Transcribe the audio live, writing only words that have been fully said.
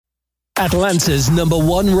Atlanta's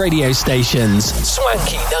 #1 radio stations,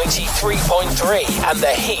 Swanky 93.3 and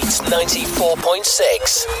The Heat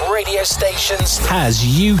 94.6 radio stations, has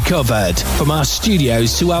you covered. From our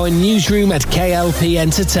studios to our newsroom at KLP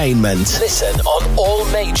Entertainment. Listen on all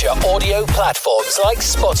major audio platforms like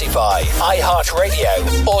Spotify,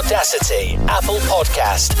 iHeartRadio, Audacity, Apple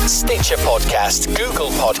Podcast, Stitcher Podcast,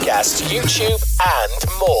 Google Podcast, YouTube,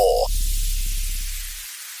 and more.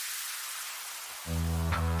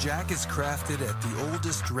 Jack is crafted at the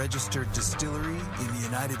oldest registered distillery in the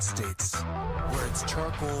United States, where it's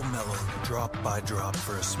charcoal mellowed drop by drop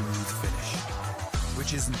for a smooth finish.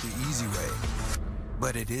 Which isn't the easy way,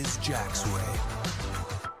 but it is Jack's way.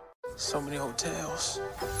 So many hotels.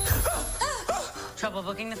 Trouble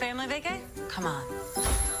booking the family vacay? Come on.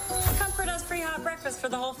 Comfort us free hot breakfast for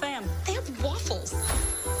the whole fam. They have waffles.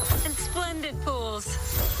 And splendid pools.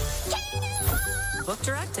 Book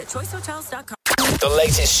direct at choicehotels.com. The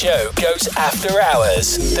latest show goes after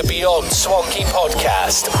hours. The Beyond Swanky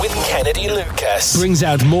podcast with Kennedy Lucas brings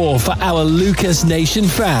out more for our Lucas Nation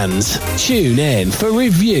fans. Tune in for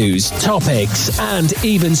reviews, topics, and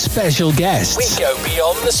even special guests. We go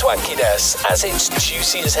beyond the swankiness as it's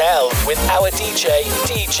juicy as hell with our DJ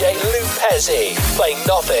Lou Pezzi, playing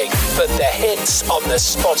nothing but the hits on the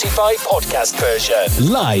Spotify podcast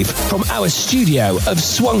version. Live from our studio of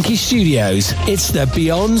Swanky Studios, it's the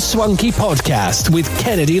Beyond Swanky podcast with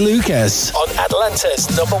Kennedy Lucas on Atlanta's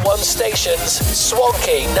 #1 stations,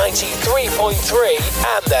 Swanky 93.3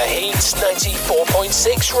 and the Heat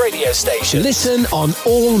 94.6 radio station. Listen on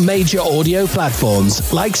all major audio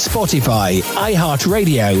platforms like Spotify,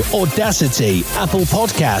 iHeartRadio, Audacity, Apple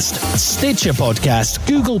Podcast, Stitcher Podcast,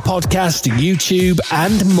 Google Podcast, YouTube,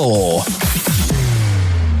 and more.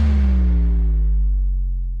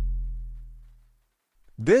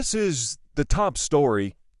 This is the top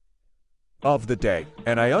story of the day,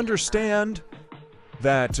 and I understand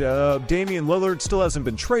that Damian Lillard still hasn't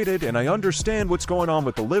been traded, and I understand what's going on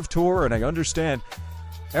with the LIV Tour, and I understand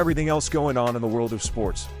everything else going on in the world of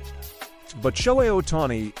sports. But Shohei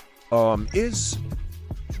Ohtani is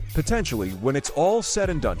potentially, when it's all said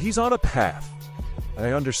and done, he's on a path.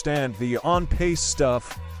 I understand the on-pace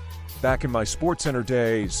stuff back in my SportsCenter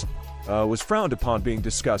days was frowned upon being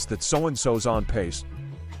discussed, that so-and-so's on pace.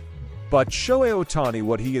 But Shohei Ohtani,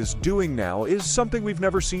 what he is doing now, is something we've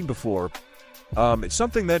never seen before. It's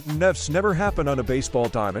something that's never happened on a baseball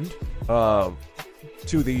diamond. To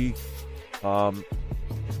the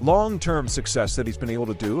long-term success that he's been able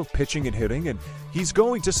to do of pitching and hitting. And he's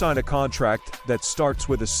going to sign a contract that starts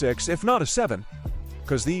with a 6, if not a 7.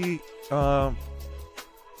 Because the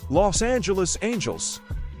Los Angeles Angels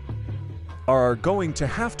are going to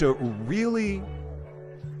have to really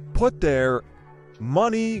put their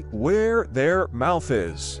money where their mouth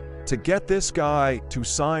is to get this guy to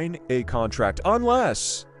sign a contract,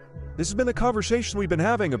 unless this has been the conversation we've been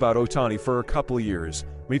having about Ohtani for a couple of years.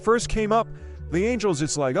 When he first came up, the Angels,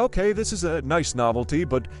 it's like, okay, this is a nice novelty,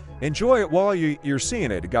 but enjoy it while you're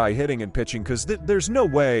seeing it, a guy hitting and pitching, because there's no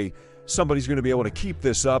way somebody's going to be able to keep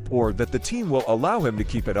this up, or that the team will allow him to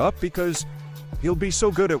keep it up, because he'll be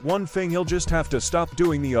so good at one thing, he'll just have to stop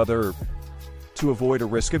doing the other to avoid a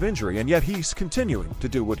risk of injury. And yet he's continuing to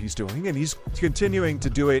do what he's doing, and he's continuing to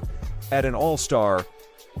do it at an all-star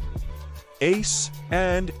ace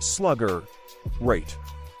and slugger rate.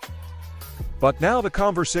 But now the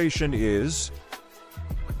conversation is,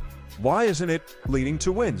 why isn't it leading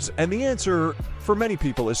to wins? And the answer for many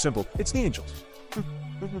people is simple. It's the Angels.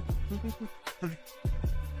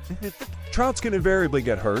 Trout's going to invariably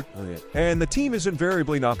get hurt, and the team is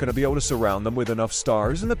invariably not going to be able to surround them with enough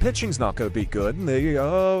stars, and the pitching's not going to be good, and they,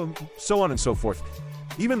 so on and so forth.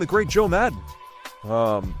 Even the great Joe Madden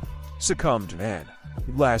succumbed,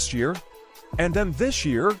 last year. And then this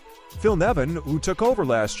year, Phil Nevin, who took over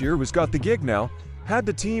last year, who's got the gig now, had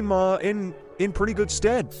the team in pretty good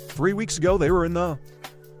stead. 3 weeks ago, they were in the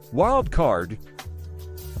wild card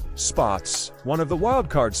spots, one of the wild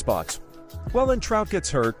card spots. Well, then Trout gets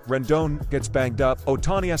hurt, Rendon gets banged up,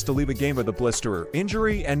 Ohtani has to leave a game with a blister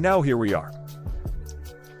injury, and now here we are.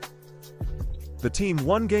 The team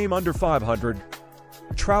 1 game under 500.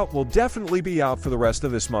 Trout will definitely be out for the rest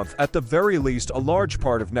of this month, at the very least a large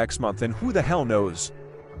part of next month, and who the hell knows.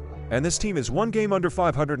 And this team is 1 game under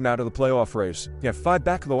 500 and out of the playoff race. Yeah, 5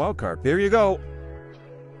 back of the wild card. There you go.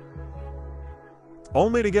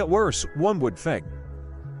 Only to get worse, one would think.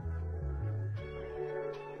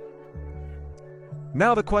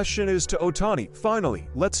 Now the question is to Ohtani. Finally,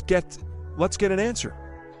 let's get an answer.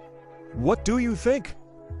 What do you think?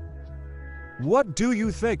 What do you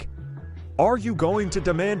think? Are you going to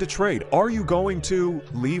demand a trade? Are you going to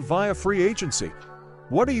leave via free agency?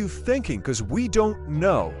 What are you thinking? Because we don't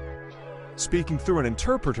know. Speaking through an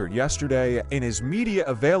interpreter yesterday, in his media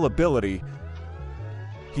availability,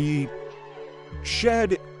 he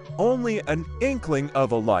shed only an inkling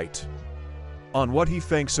of a light on what he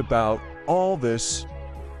thinks about all this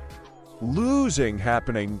losing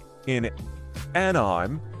happening in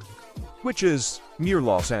Anaheim, which is near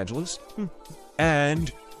Los Angeles.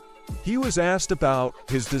 And he was asked about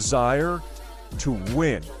his desire to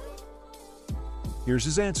win. Here's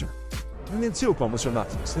his answer. 全然強くはもちろんない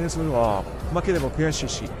ですね。それは負ければ悔しい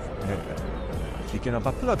し、いけな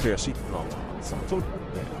かったら悔しい。その通りで、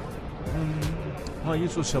優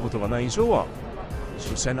勝したことがない以上は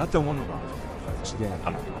優勝なって思うのが形で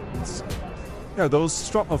あります。Yeah, those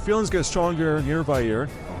feelings get stronger year by year.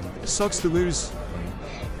 It sucks to lose.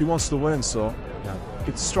 He wants to win, so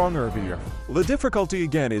it's stronger every year. Well, the difficulty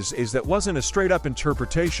again is that wasn't a straight up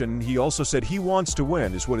interpretation. He also said he wants to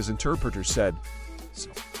win, is what his interpreter said. So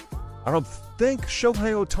I don't think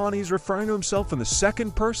Shohei Ohtani is referring to himself in the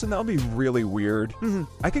second person. That would be really weird.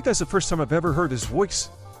 I think that's the first time I've ever heard his voice.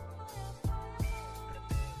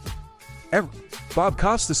 Bob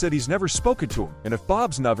Costa said he's never spoken to him. And if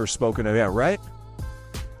Bob's never spoken to him, right?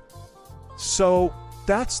 So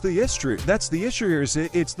that's the issue. That's the issue here.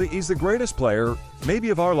 He's the greatest player,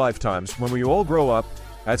 maybe of our lifetimes. When we all grow up,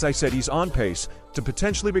 as I said, he's on pace to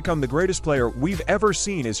potentially become the greatest player we've ever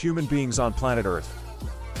seen as human beings on planet Earth.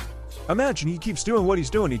 Imagine he keeps doing what he's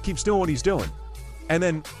doing. He keeps doing what he's doing. And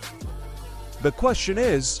then the question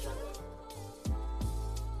is,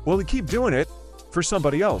 will he keep doing it for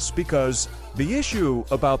somebody else? Because the issue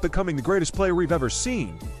about becoming the greatest player we've ever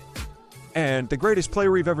seen and the greatest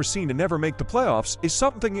player we've ever seen to never make the playoffs is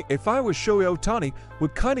something, if I was Shohei Ohtani,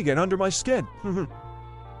 would kind of get under my skin.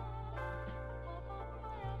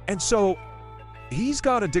 And so he's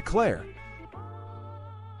got to declare.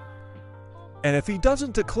 And if he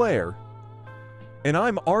doesn't declare, and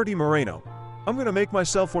I'm Artie Moreno, I'm going to make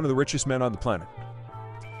myself one of the richest men on the planet.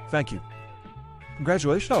 Thank you.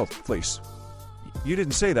 Congratulations. Oh, please. You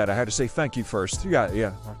didn't say that. I had to say thank you first. You got it,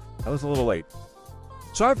 yeah. I was a little late.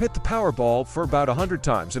 So I've hit the Powerball for about 100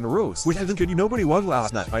 times in a row. Nobody won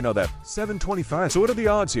last night. I know that. 725. So what are the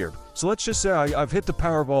odds here? So let's just say I've hit the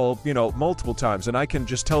Powerball, multiple times, and I can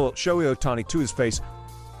just tell Shohei Ohtani to his face,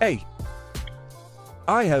 hey,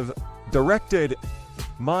 I have directed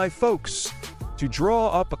my folks to draw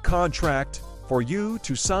up a contract for you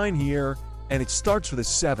to sign here, and it starts with a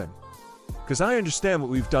 7. Because I understand what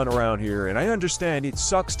we've done around here, and I understand it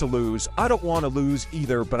sucks to lose. I don't want to lose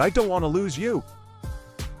either, but I don't want to lose you.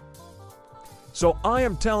 So I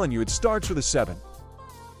am telling you, it starts with a 7.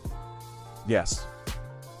 Yes.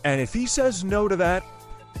 And if he says no to that,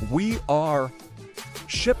 we are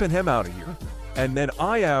shipping him out of here. And then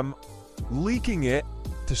I am leaking it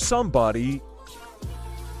to somebody,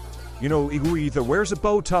 who either wears a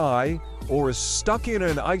bow tie or is stuck in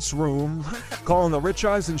an ice room calling the Rich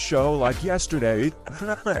Eisen show like yesterday.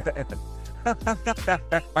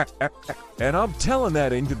 And I'm telling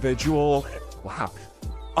that individual, wow,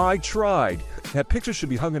 I tried. That picture should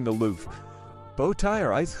be hung in the Louvre. Bow tie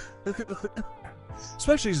or ice?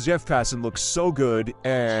 Especially as Jeff Passan looks so good,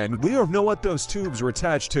 and we don't know what those tubes were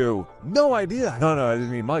attached to. No idea. No, I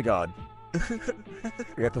mean, my God.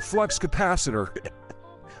 We got the flux capacitor.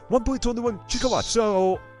 1.21 gigawatts.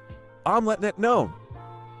 So I'm letting it known.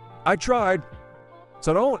 I tried.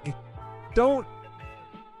 So don't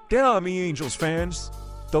get on me, Angels fans.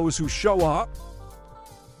 Those who show up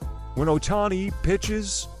when Ohtani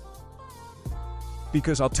pitches.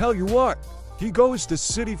 Because I'll tell you what, he goes to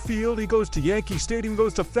Citi Field, he goes to Yankee Stadium,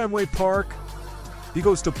 goes to Fenway Park, he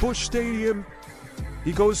goes to Busch Stadium,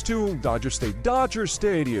 he goes to Dodger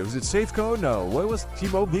Stadium. Is it Safeco? No. What was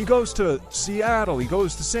T-Mobile? He goes to Seattle, he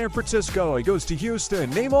goes to San Francisco, he goes to Houston.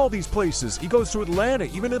 Name all these places. He goes to Atlanta,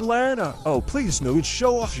 even Atlanta. Oh, please, no,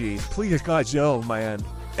 show off. Jeez, please, guys, yo, man.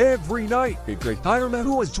 Every night. Great. I remember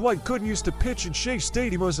who was Dwight Gooden used to pitch in Shea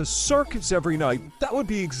Stadium. It was a circus every night. That would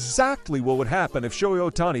be exactly what would happen if Shohei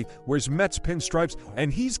Ohtani wears Mets pinstripes,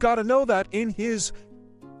 and he's got to know that in his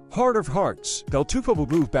heart of hearts. Del Tufo will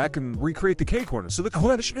move back and recreate the K corner. So the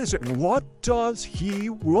question is, what does he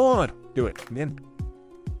want? Do it, man.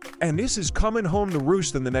 And this is coming home to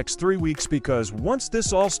roost in the next 3 weeks, because once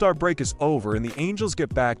this All-Star break is over and the Angels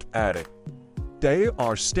get back at it, they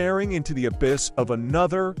are staring into the abyss of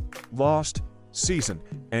another lost season.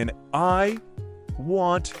 And I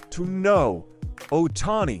want to know,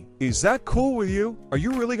 Ohtani, is that cool with you? Are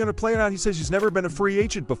you really going to play it out? He says he's never been a free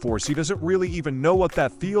agent before, so he doesn't really even know what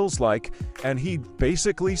that feels like. And he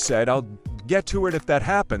basically said, I'll get to it if that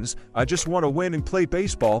happens. I just want to win and play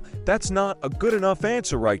baseball. That's not a good enough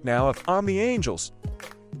answer right now if I'm the Angels.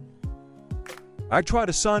 I try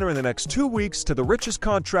to sign her in the next 2 weeks to the richest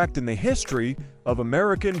contract in the history of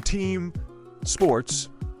American team sports.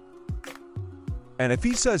 And if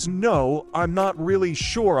he says no, I'm not really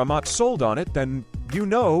sure, I'm not sold on it, then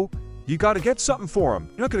you got to get something for him.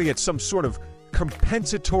 You're not going to get some sort of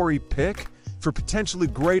compensatory pick for potentially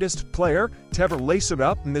greatest player to ever lace it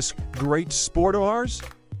up in this great sport of ours.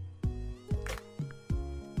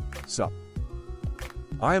 So,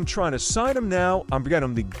 I am trying to sign him now. I'm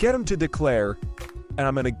going to get him to declare, and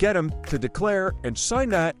I'm going to get him to declare and sign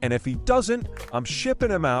that, and if he doesn't, I'm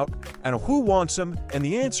shipping him out, and who wants him? And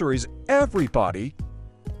the answer is everybody.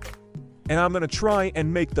 And I'm going to try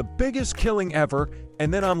and make the biggest killing ever,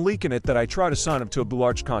 and then I'm leaking it that I try to sign him to a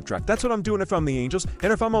large contract. That's what I'm doing if I'm the Angels,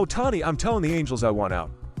 and if I'm Ohtani, I'm telling the Angels I want out.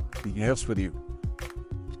 Be honest with you.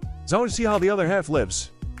 So I want to see how the other half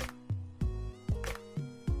lives.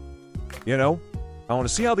 You know? I want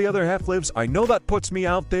to see how the other half lives. I know that puts me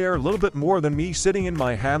out there a little bit more than me sitting in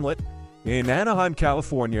my hamlet in Anaheim,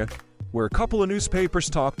 California, where a couple of newspapers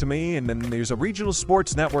talk to me, and then there's a regional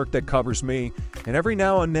sports network that covers me, and every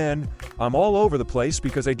now and then I'm all over the place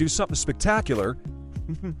because I do something spectacular.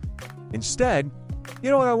 Instead, you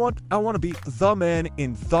know what I want? I want to be the man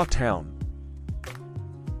in the town.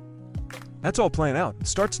 That's all playing out. It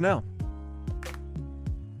starts now.